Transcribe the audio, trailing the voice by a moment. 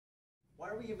Why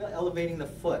are we elevating the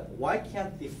foot? Why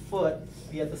can't the foot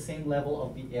be at the same level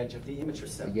of the edge of the image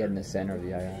receptor? You get in the center of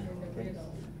the eye. Okay.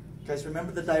 Guys,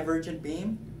 remember the divergent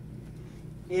beam?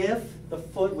 If the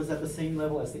foot was at the same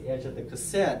level as the edge of the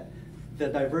cassette, the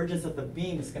divergence of the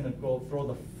beam is going to throw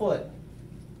the foot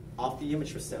off the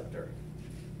image receptor.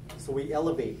 So we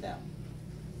elevate them.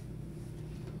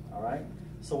 All right?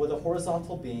 So with a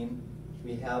horizontal beam,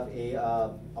 we have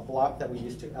a block that we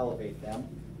use to elevate them.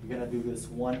 You're going to do this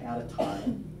one at a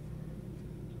time.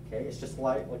 Okay, it's just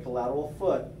like a lateral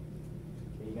foot.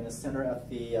 Okay, you're going to center at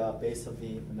the base of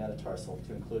the metatarsal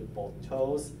to include both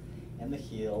toes and the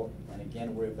heel. And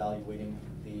again, we're evaluating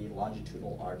the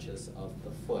longitudinal arches of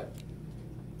the foot.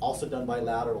 Also done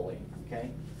bilaterally. Okay,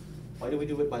 why do we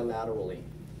do it bilaterally?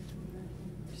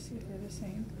 See if they're the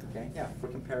same. Okay, yeah, for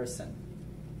comparison.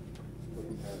 For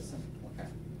comparison.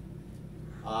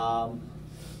 Okay.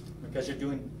 Because you're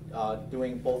doing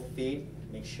both feet,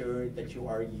 make sure that you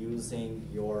are using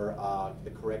your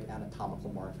the correct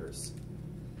anatomical markers.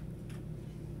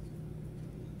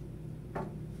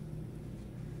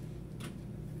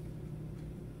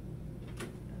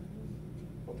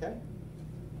 Okay.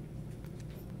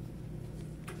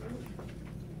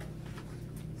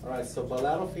 All right. So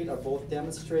bilateral feet are both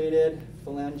demonstrated.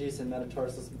 Phalanges and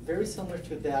metatarsals, very similar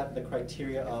to that. The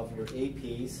criteria of your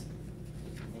APs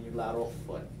and your lateral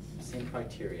foot. Same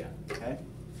criteria, okay?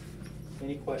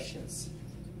 Any questions?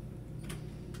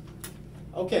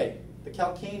 Okay, the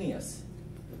calcaneus.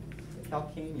 The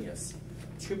calcaneus.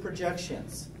 Two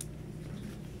projections.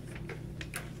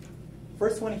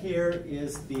 First one here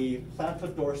is the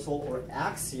plantodorsal or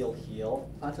axial heel.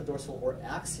 Plantodorsal or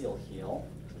axial heel.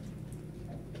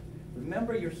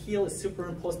 Remember, your heel is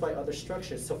superimposed by other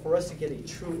structures, so for us to get a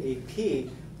true AP,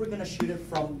 we're going to shoot it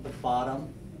from the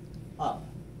bottom up.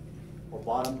 Or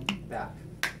bottom back.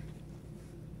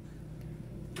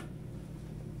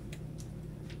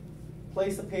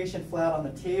 Place the patient flat on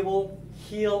the table,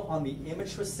 heel on the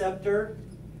image receptor.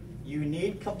 You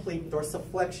need complete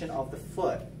dorsiflexion of the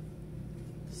foot.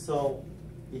 So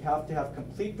you have to have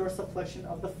complete dorsiflexion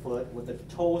of the foot with the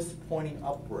toes pointing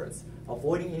upwards.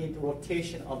 Avoiding any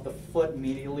rotation of the foot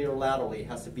medially or laterally. It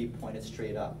has to be pointed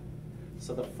straight up.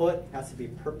 So the foot has to be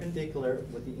perpendicular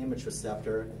with the image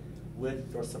receptor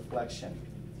with dorsiflexion.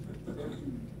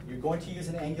 You're going to use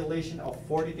an angulation of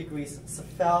 40 degrees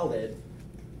cephalad,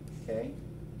 okay,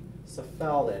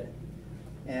 cephalad,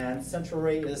 and central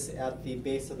ray is at the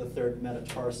base of the third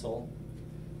metatarsal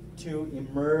to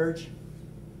emerge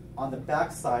on the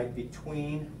backside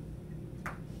between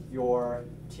your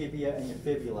tibia and your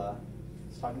fibula.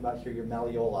 It's talking about here your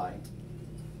malleoli,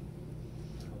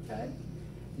 okay.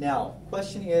 Now,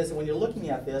 question is, when you're looking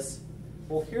at this,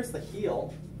 well, here's the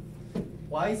heel.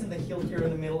 Why isn't the heel here in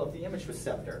the middle of the image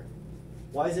receptor?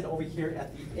 Why is it over here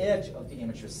at the edge of the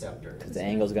image receptor? Because the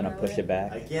angle's going to push it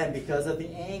back. Again, because of the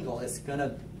angle, it's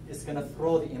gonna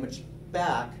throw the image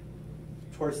back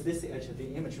towards this edge of the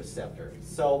image receptor.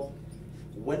 So,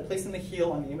 when placing the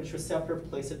heel on the image receptor,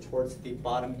 place it towards the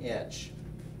bottom edge.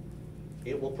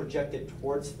 It will project it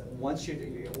towards once you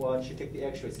take the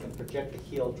X-ray, it's going to project the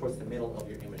heel towards the middle of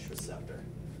your image receptor,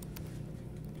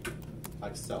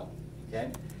 like so. Okay.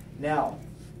 Now,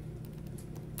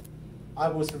 I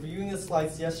was reviewing the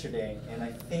slides yesterday, and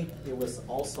I think it was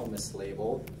also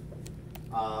mislabeled.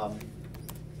 I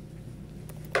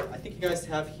think you guys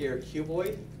have here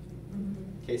cuboid.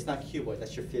 Okay, it's not cuboid,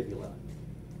 that's your fibula.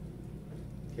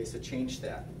 Okay, so change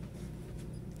that.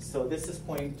 So this is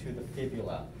pointing to the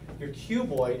fibula. Your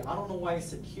cuboid, I don't know why I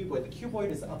said cuboid. The cuboid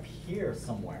is up here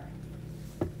somewhere,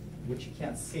 which you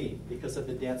can't see because of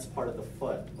the dense part of the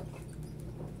foot.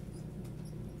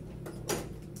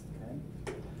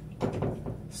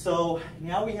 So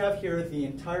now we have here the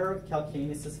entire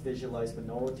calcaneus is visualized with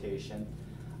no rotation.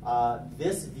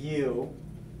 This view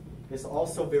is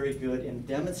also very good in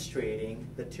demonstrating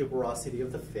the tuberosity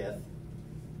of the fifth.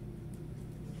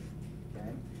 Okay.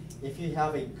 If you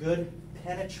have a good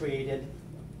penetrated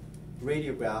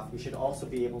radiograph, you should also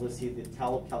be able to see the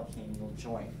talocalcaneal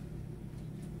joint.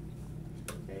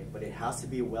 Okay, but it has to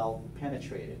be well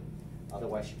penetrated.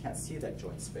 Otherwise, you can't see that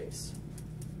joint space.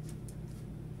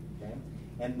 Okay.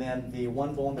 And then the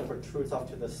one bone that protrudes off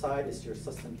to the side is your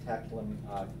sustentaculum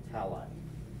tali.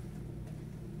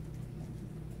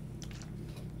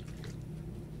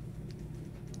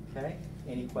 Okay,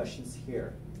 any questions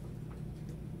here?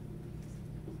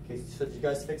 Okay, so did you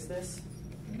guys fix this?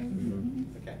 Mm-hmm.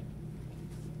 Okay.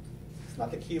 It's not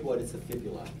the cuboid, it's the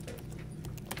fibula.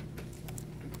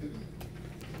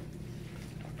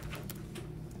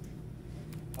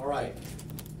 All right,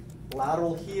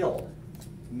 lateral heel,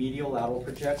 medial lateral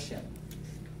projection.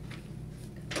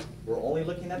 We're only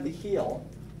looking at the heel,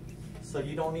 so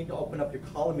you don't need to open up your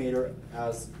collimator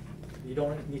you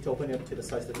don't need to open it to the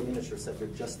size of the image receptor,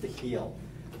 just the heel.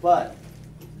 But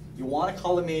you want to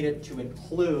collimate it to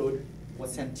include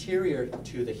what's anterior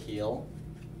to the heel,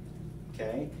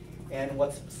 okay, and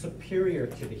what's superior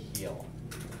to the heel.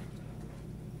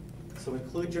 So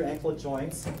include your ankle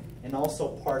joints and also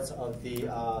parts of the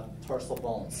tarsal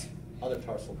bones, other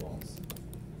tarsal bones.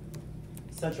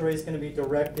 Central ray is going to be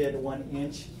directed 1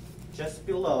 inch just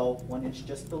below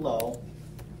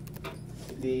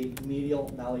the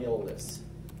medial malleolus.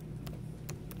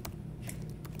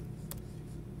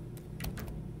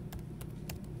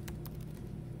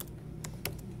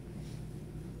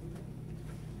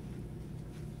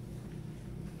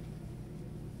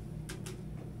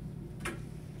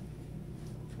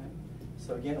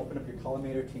 So again, open up your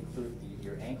collimator to include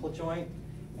your ankle joint,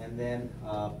 and then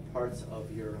parts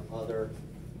of your other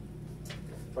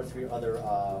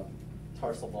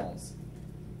tarsal bones.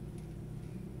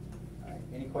 All right.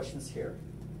 Any questions here?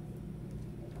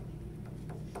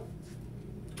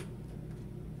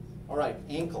 All right,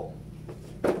 ankle.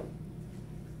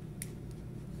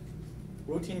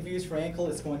 Routine views for ankle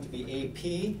is going to be AP.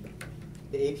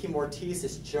 The AP Mortise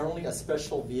is generally a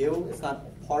special view. It's not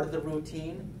part of the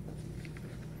routine.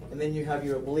 And then you have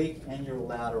your oblique and your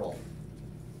lateral.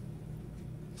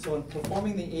 So in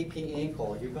performing the AP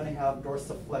ankle, you're going to have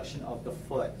dorsiflexion of the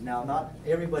foot. Now, not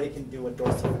everybody can do a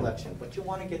dorsiflexion, but you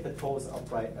want to get the toes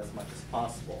upright as much as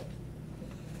possible.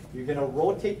 You're going to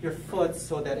rotate your foot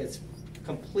so that it's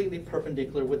completely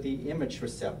perpendicular with the image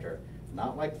receptor.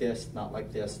 Not like this,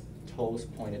 toes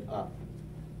pointed up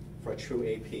for a true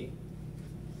AP.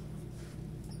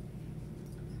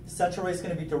 Central ray is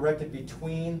going to be directed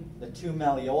between the two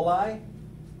malleoli.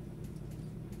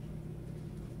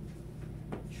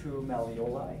 True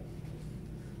malleoli.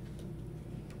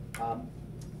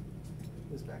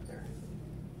 Who's back there?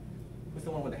 Who's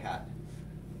the one with the hat?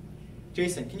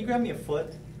 Jason, can you grab me a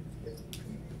foot?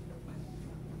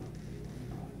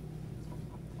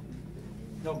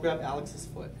 No, grab Alex's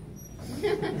foot.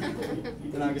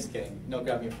 No, I'm just kidding. No,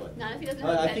 grab me a foot. Not if he doesn't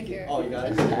have a pedicure. Oh, you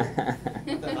got it?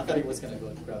 I thought he was going to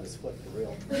go grab his foot for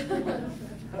real.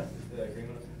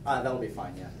 That'll be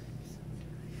fine, yeah.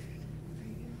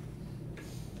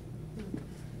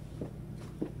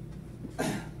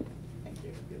 Thank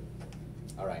you. Good.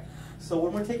 All right. So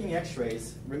when we're taking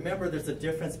x-rays, remember there's a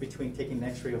difference between taking an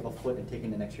x-ray of a foot and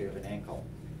taking an x-ray of an ankle.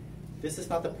 This is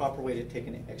not the proper way to take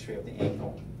an x-ray of the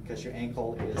ankle, because your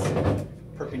ankle is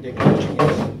perpendicular to the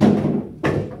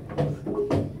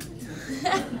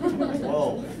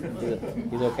Whoa.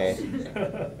 He's okay.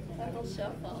 Little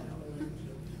shuffle.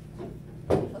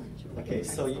 Okay,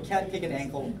 so you can't take an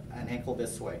ankle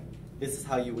this way. This is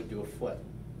how you would do a foot.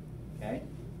 Okay?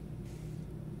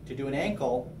 To do an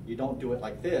ankle, you don't do it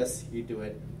like this, you do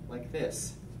it like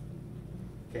this.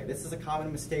 Okay, this is a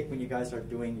common mistake when you guys are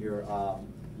doing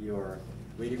your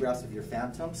radiographs of your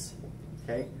phantoms.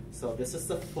 Okay, so this is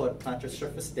the foot, plantar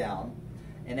surface down.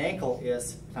 An ankle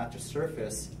is plantar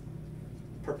surface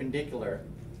perpendicular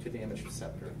to the image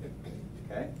receptor.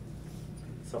 Okay,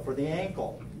 so for the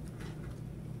ankle,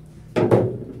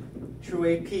 true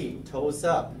AP, toes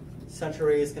up. Central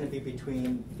ray is going to be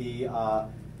between the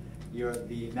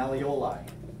malleoli.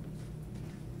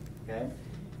 Okay,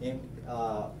 and,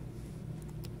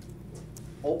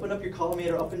 open up your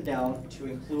collimator up and down to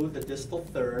include the distal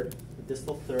third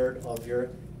of your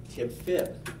tib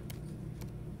fib.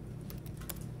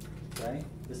 Okay,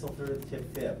 distal third of the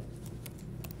tib fib.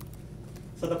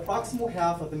 So the proximal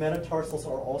half of the metatarsals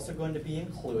are also going to be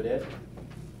included,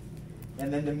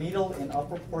 and then the medial and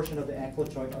upper portion of the ankle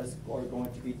joint are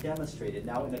going to be demonstrated.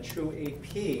 Now in a true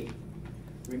AP,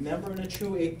 remember in a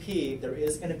true AP, there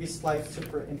is going to be slight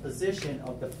superimposition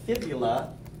of the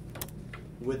fibula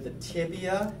with the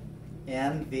tibia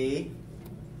and the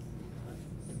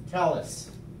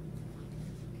talus.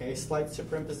 Okay, slight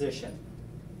superimposition.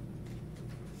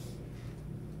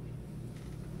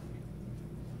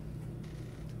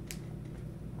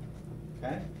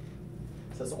 Okay?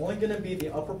 So it's only going to be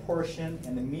the upper portion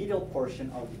and the medial portion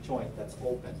of the joint that's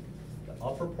open. The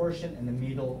upper portion and the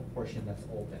medial portion that's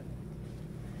open.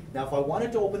 Now if I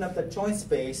wanted to open up that joint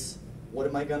space, what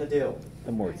am I going to do?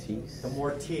 The Mortise. The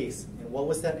Mortise. And what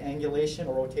was that angulation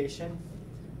or rotation?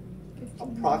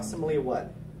 Approximately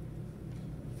what?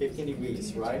 15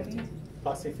 degrees, right?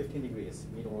 Approximately 15 degrees,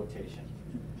 medial rotation.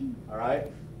 All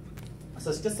right? So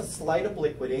it's just a slight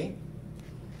obliquity.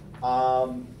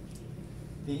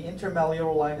 The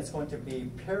intermalleolar line is going to be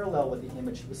parallel with the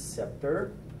image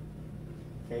receptor.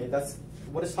 Okay, that's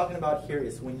what it's talking about here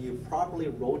is when you properly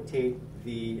rotate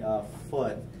the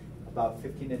foot about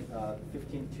 15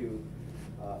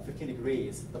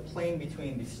 degrees. The plane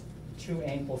between these two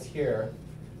ankles here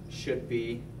should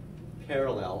be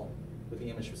parallel with the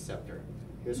image receptor.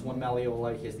 Here's one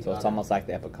malleoli, here's the So other. it's almost like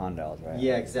the epicondyles, right?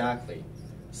 Yeah, exactly.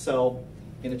 So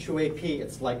in a true AP,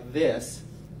 it's like this.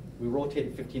 We rotate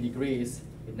it 15 degrees,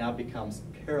 it now becomes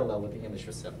parallel with the image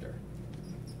receptor.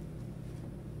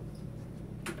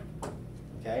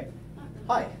 Okay?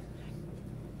 Hi.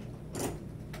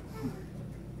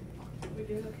 We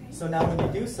doing okay? So now when you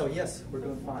do so, yes, we're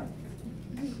doing fine.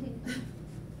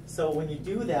 So when you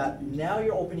do that, now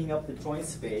you're opening up the joint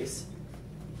space,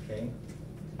 okay?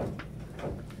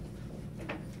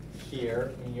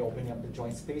 Here, and you're opening up the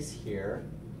joint space here.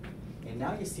 And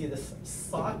now you see this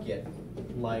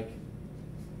socket-like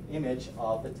image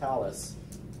of the talus.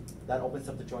 That opens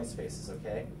up the joint spaces,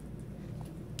 okay?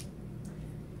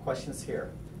 Questions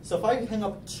here. So if I hang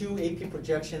up two AP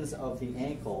projections of the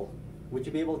ankle, would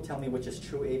you be able to tell me which is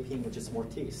true AP and which is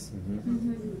Mortise?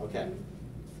 Mm-hmm. Okay.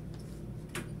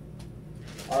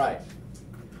 All right.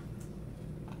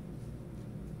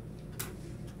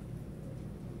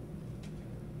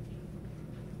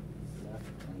 Left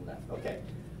and left. Okay.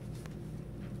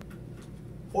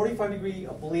 45-degree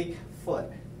oblique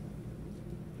foot.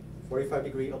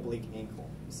 45-degree oblique ankle.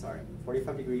 Sorry.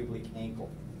 45-degree oblique ankle.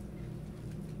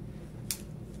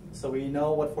 So we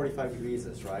know what 45 degrees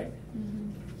is, right?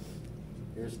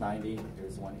 Here's 90,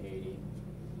 here's 180,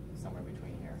 somewhere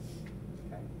between here.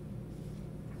 Okay.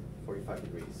 45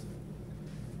 degrees.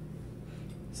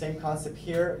 Same concept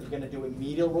here. You're going to do a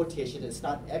medial rotation. It's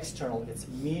not external, it's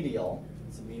medial.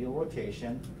 It's a medial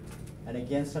rotation. And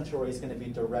again, central ray is going to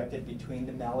be directed between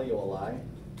the malleoli.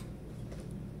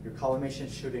 Your collimation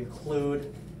should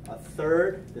include a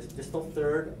third, this distal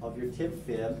third of your tib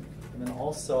fib, and then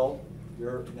also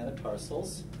your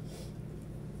metatarsals.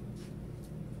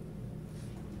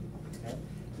 Okay.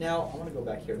 Now, I want to go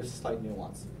back here. There's a slight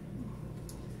nuance.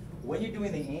 When you're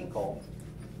doing the ankle,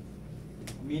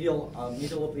 medial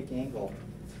oblique ankle,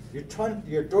 you're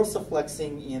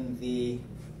dorsiflexing in the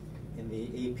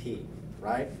AP,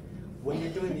 right? When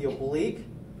you're doing the oblique,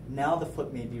 now the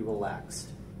foot may be relaxed.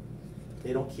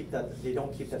 They don't keep that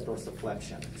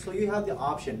dorsiflexion. So you have the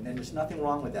option, and there's nothing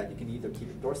wrong with that. You can either keep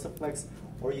it dorsiflex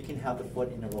or you can have the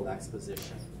foot in a relaxed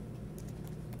position.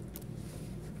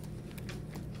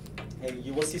 Hey,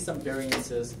 you will see some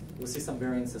variances. You'll see some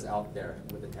variances out there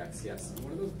with the text. Yes.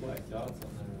 What are those black dots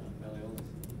on their malleolus?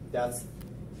 That's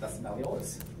the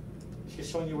malleolus. She's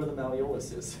showing you where the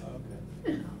malleolus is.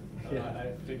 Okay. Yeah.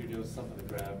 I figured it was something to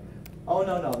grab. Oh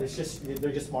no, they're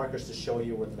just markers to show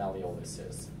you where the malleolus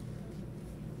is.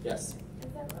 Yes.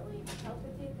 Does that really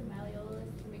palpitate the malleolus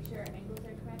to make sure our angles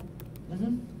are correct?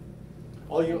 Mm-hmm.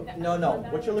 Oh, no.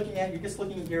 What you're looking at, you're just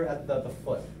looking here at the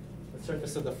foot, the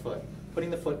surface of the foot, putting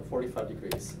the foot 45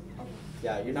 degrees. Okay.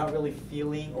 Yeah, you're not really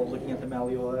feeling or looking at the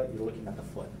malleoli, you're looking at the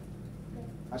foot.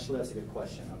 Actually, that's a good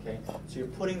question, okay? So you're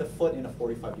putting the foot in a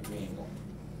 45-degree angle.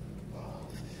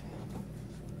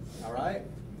 All right?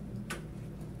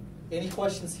 Any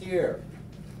questions here?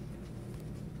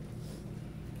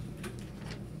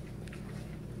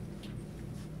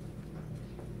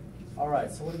 All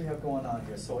right, so what do we have going on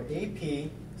here? So AP,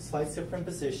 slight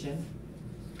superimposition,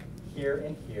 here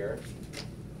and here.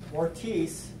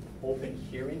 Mortise, open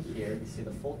here and here. You see the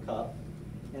full cup.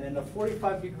 And in a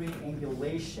 45-degree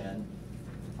angulation,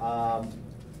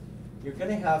 you're going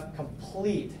to have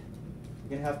complete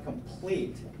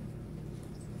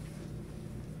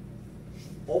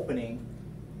opening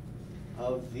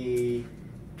of the,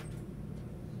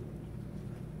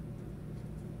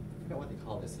 I forgot what they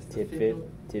call this. Is it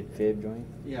Tib fib joint?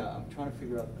 Yeah, I'm trying to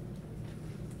figure out.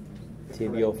 the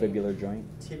Tibial correct name. fibular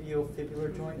joint?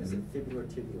 Tibiofibular joint? Is it fibular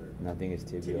tibular? Nothing is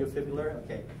tibial. Tibiofibular?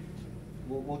 Okay.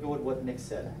 We'll go with what Nick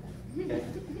said. Okay.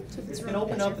 So It's it's going to wrong.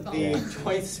 open It's up your the fault.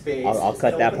 joint space. I'll It's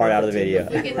cut gonna that open part up out of the video.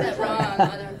 If we get that wrong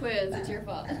on our quiz, it's your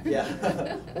fault.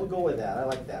 Yeah, we'll go with that. I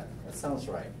like that. That sounds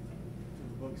right.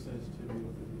 The book says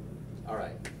tibial. All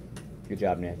right. Good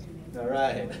job, Nick. All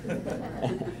right.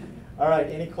 All right.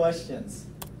 Any questions?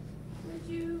 Would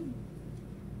you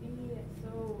be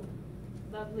so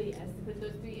lovely as to put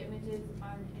those three images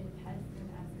on a test and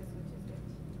ask us which is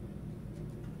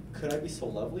which? Could I be so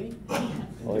lovely?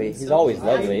 Well, he's always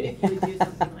lovely. If you would do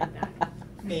something like that.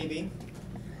 Maybe.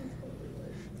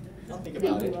 I'll think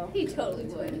about it. He totally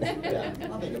would. Yeah,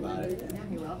 I'll think about it. Yeah,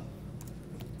 he will.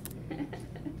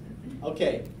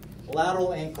 Okay,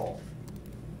 lateral ankle.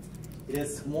 It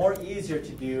is more easier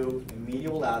to do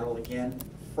medial lateral, again,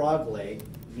 frog leg,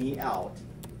 knee out,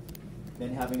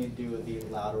 than having to do the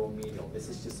lateral medial. This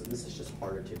is just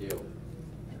harder to do.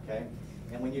 Okay?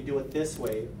 And when you do it this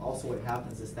way, also what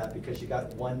happens is that because you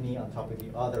got one knee on top of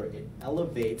the other, it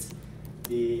elevates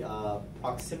the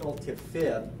proximal tib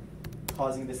fib,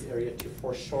 causing this area to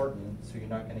foreshorten, so you're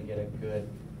not going to get a good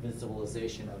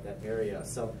visualization of that area.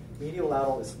 So medial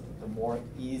lateral is the more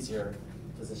easier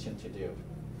position to do.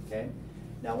 Okay.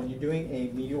 Now, when you're doing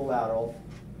a medial lateral,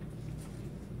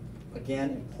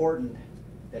 again, important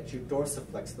that you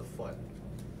dorsiflex the foot.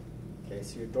 Okay,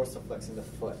 so you're dorsiflexing the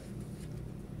foot.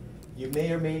 You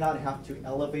may or may not have to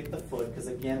elevate the foot, because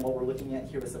again, what we're looking at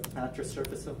here is the plantar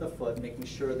surface of the foot, making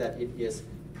sure that it is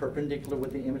perpendicular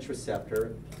with the image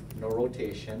receptor, no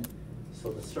rotation.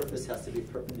 So the surface has to be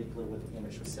perpendicular with the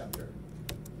image receptor.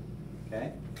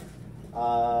 Okay?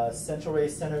 Central ray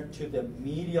centered to the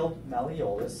medial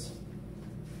malleolus.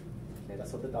 Okay,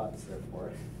 that's what the dot is there for.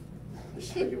 To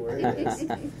show you where it is.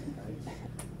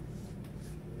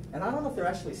 And I don't know if they're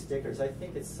actually stickers. I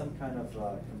think it's some kind of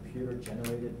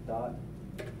computer-generated dot.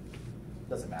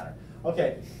 Doesn't matter.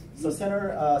 Okay, so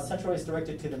central is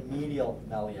directed to the medial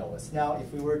malleolus. Now,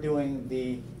 if we were doing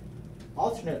the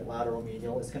alternate lateral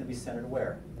medial, it's going to be centered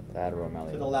where? Lateral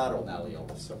malleolus. To the lateral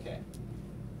malleolus, okay.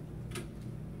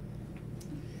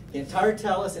 The entire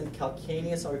talus and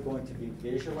calcaneus are going to be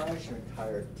visualized. Your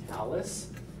entire talus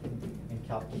and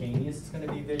calcaneus is going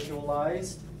to be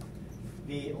visualized.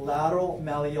 The lateral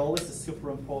malleolus is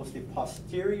superimposed the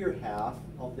posterior half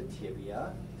of the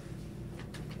tibia.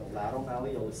 The lateral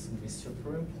malleolus is going to be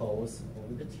superimposed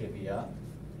over the tibia.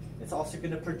 It's also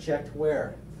going to project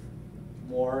where?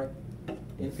 More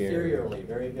inferiorly.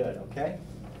 Very good, okay?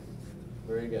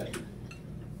 Very good.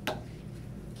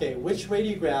 Okay, which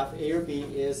radiograph, A or B,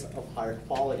 is of higher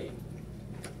quality?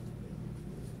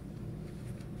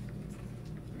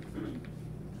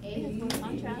 A has more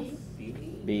contrast.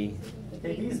 B.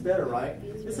 Okay, B is better, right?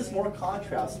 This is more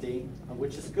contrasty,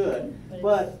 which is good,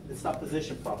 but it's not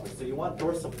positioned properly. So you want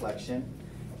dorsiflexion.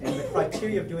 And the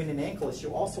criteria of doing an ankle is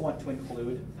you also want to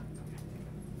include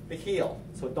the heel.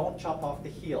 So don't chop off the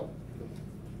heel.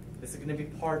 This is going to be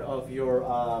part of your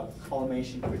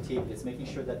collimation critique, is making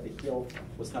sure that the heel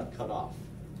was not cut off.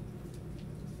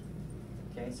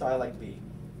 Okay, so I like B.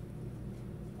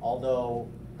 Although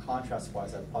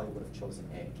contrast-wise, I probably would have chosen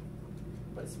A.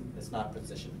 But it's not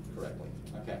positioned correctly.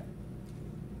 Okay.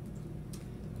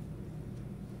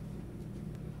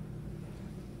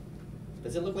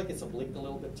 Does it look like it's oblique a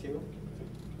little bit too?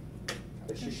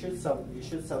 But you should some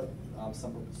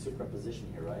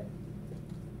superimposition here, right?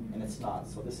 And it's not.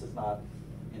 So this is not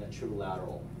in a true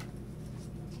lateral.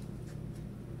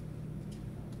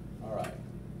 All right.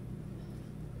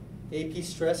 AP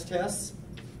stress tests.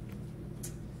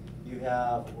 You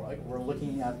have, we're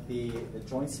looking at the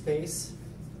joint space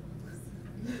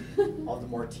of the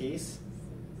Mortise.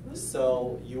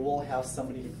 So you will have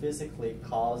somebody physically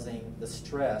causing the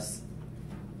stress,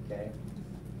 okay,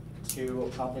 to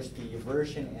accomplish the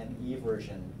eversion and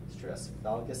eversion stress,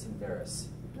 valgus and varus.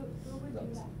 Who would do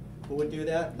that? Who would do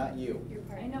that? Not you.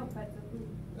 I know, but who?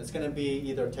 It's going to be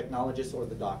either a technologist or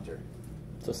the doctor.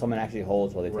 So someone actually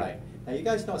holds while they Right. Now you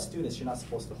guys know as students you're not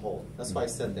supposed to hold. That's why I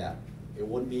said that. It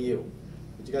wouldn't be you.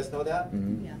 Did you guys know that?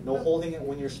 Mm-hmm. Yeah. No holding it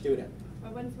when you're a student.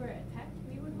 But once we're attacked,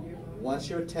 we would hold it? Once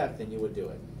you're a tech, then you would do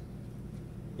it.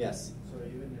 Yes. So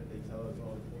even if they tell us, oh,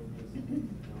 hold this,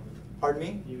 Pardon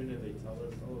me? even if they tell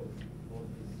us, oh, hold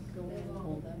this. Go in and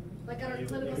hold them. Like at our You-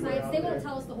 clinical you science, out they there. won't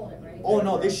tell us to hold it, right? Oh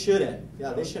no, they shouldn't.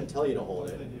 Yeah, they shouldn't tell you to hold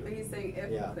What it. do they do? But he's saying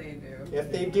if Yeah. they do. If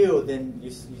they do, then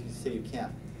you say you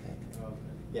can't. Oh, okay.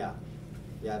 Yeah.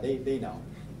 Yeah, they know.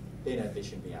 They know they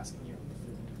shouldn't be asking you.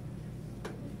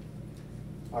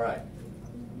 All right.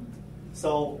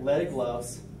 So lead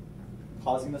gloves,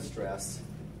 causing the stress.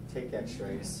 Take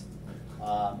X-rays.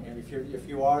 And if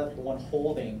you are the one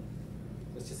holding,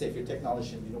 let's just say if you're a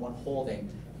technician, you're the one holding,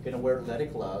 you're going to wear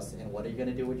lead gloves. And what are you going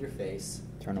to do with your face?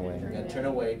 Turn away. You're going to turn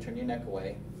away, turn your neck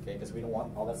away, okay? Because we don't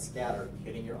want all that scatter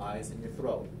hitting your eyes and your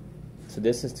throat. So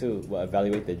this is to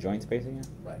evaluate the joint spacing here?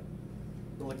 Right.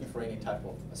 We're looking for any type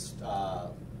of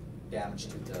damage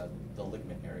to the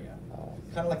ligament area.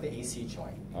 Kind of like the AC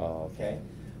joint. Oh, Okay.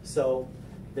 So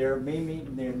there may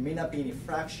not be any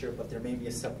fracture, but there may be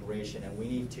a separation, and we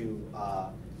need to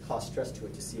cause stress to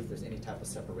it to see if there's any type of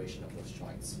separation of those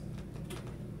joints.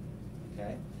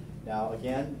 Okay. Now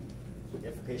again,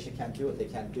 if a patient can't do it, they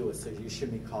can't do it. So you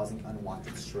shouldn't be causing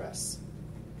unwanted stress.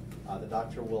 The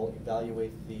doctor will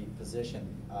evaluate the position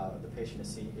of the patient to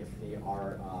see if they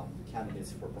are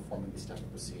candidates for performing these type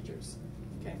of procedures.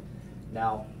 Okay.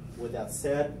 Now, with that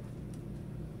said,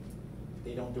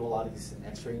 they don't do a lot of these in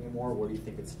X-ray anymore. Where do you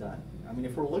think it's done? I mean,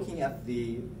 if we're looking at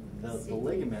the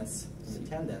ligaments, the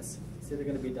tendons, it's either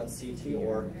going to be done CT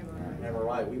or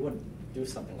MRI. We wouldn't do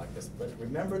something like this. But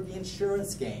remember the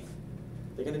insurance game.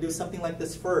 They're going to do something like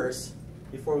this first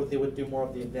before they would do more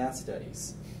of the advanced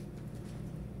studies.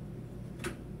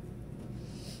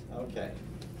 Okay.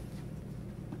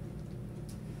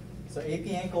 So AP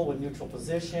ankle with neutral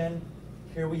position.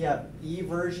 Here we have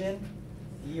eversion.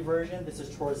 Eversion, this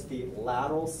is towards the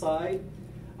lateral side.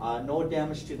 No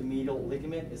damage to the medial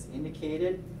ligament is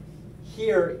indicated.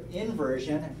 Here,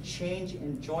 inversion, change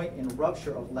in joint and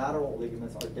rupture of lateral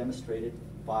ligaments are demonstrated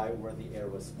by where the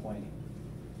arrow is pointing.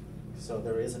 So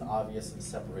there is an obvious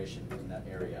separation in that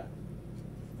area.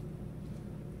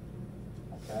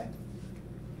 Okay?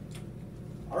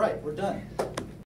 All right, we're done.